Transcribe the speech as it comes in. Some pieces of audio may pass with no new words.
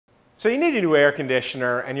So you need a new air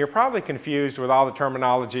conditioner, and you're probably confused with all the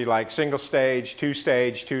terminology like single stage,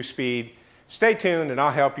 two-stage, two-speed. Stay tuned and I'll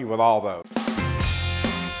help you with all those.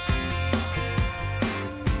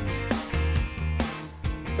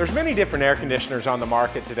 There's many different air conditioners on the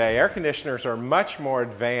market today. Air conditioners are much more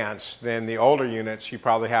advanced than the older units you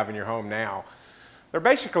probably have in your home now. There are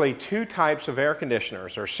basically two types of air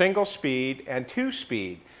conditioners. There are single speed and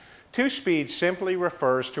two-speed. Two-speed simply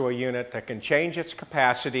refers to a unit that can change its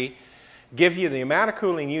capacity, give you the amount of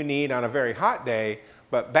cooling you need on a very hot day,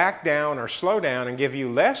 but back down or slow down and give you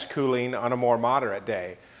less cooling on a more moderate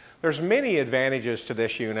day. There's many advantages to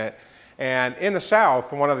this unit, and in the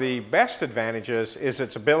South, one of the best advantages is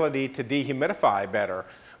its ability to dehumidify better.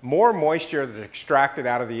 More moisture that's extracted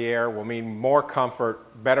out of the air will mean more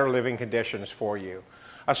comfort, better living conditions for you.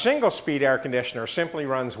 A single speed air conditioner simply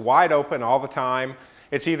runs wide open all the time.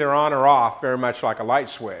 It's either on or off, very much like a light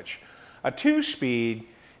switch. A two-speed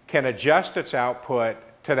can adjust its output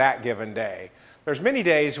to that given day. There's many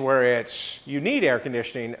days where you need air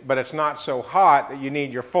conditioning, but it's not so hot that you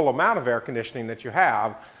need your full amount of air conditioning that you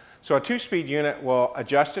have. So a two-speed unit will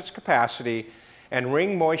adjust its capacity and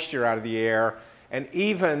wring moisture out of the air, and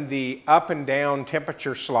even the up and down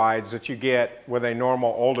temperature slides that you get with a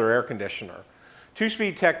normal older air conditioner.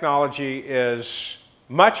 Two-speed technology is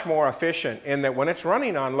much more efficient in that when it's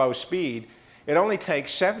running on low speed, it only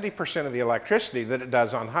takes 70% of the electricity that it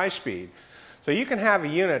does on high speed. So you can have a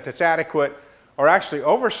unit that's adequate or actually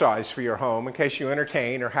oversized for your home in case you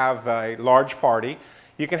entertain or have a large party.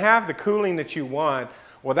 You can have the cooling that you want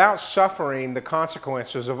without suffering the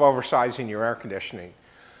consequences of oversizing your air conditioning.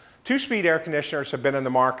 Two-speed air conditioners have been in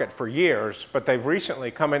the market for years, but they've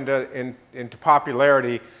recently come into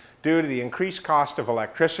popularity due to the increased cost of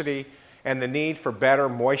electricity and the need for better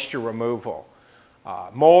moisture removal.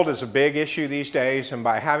 Mold is a big issue these days, and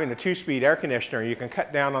by having a two-speed air conditioner, you can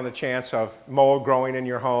cut down on the chance of mold growing in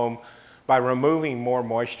your home by removing more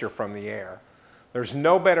moisture from the air. There's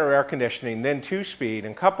no better air conditioning than two-speed,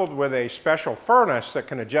 and coupled with a special furnace that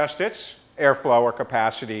can adjust its airflow or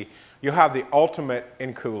capacity, you'll have the ultimate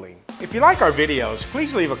in cooling. If you like our videos,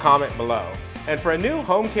 please leave a comment below. And for a new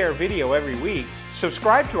home care video every week,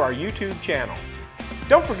 subscribe to our YouTube channel.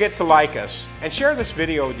 Don't forget to like us and share this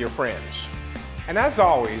video with your friends. And as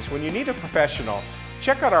always, when you need a professional,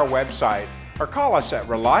 check out our website or call us at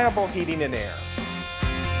Reliable Heating and Air.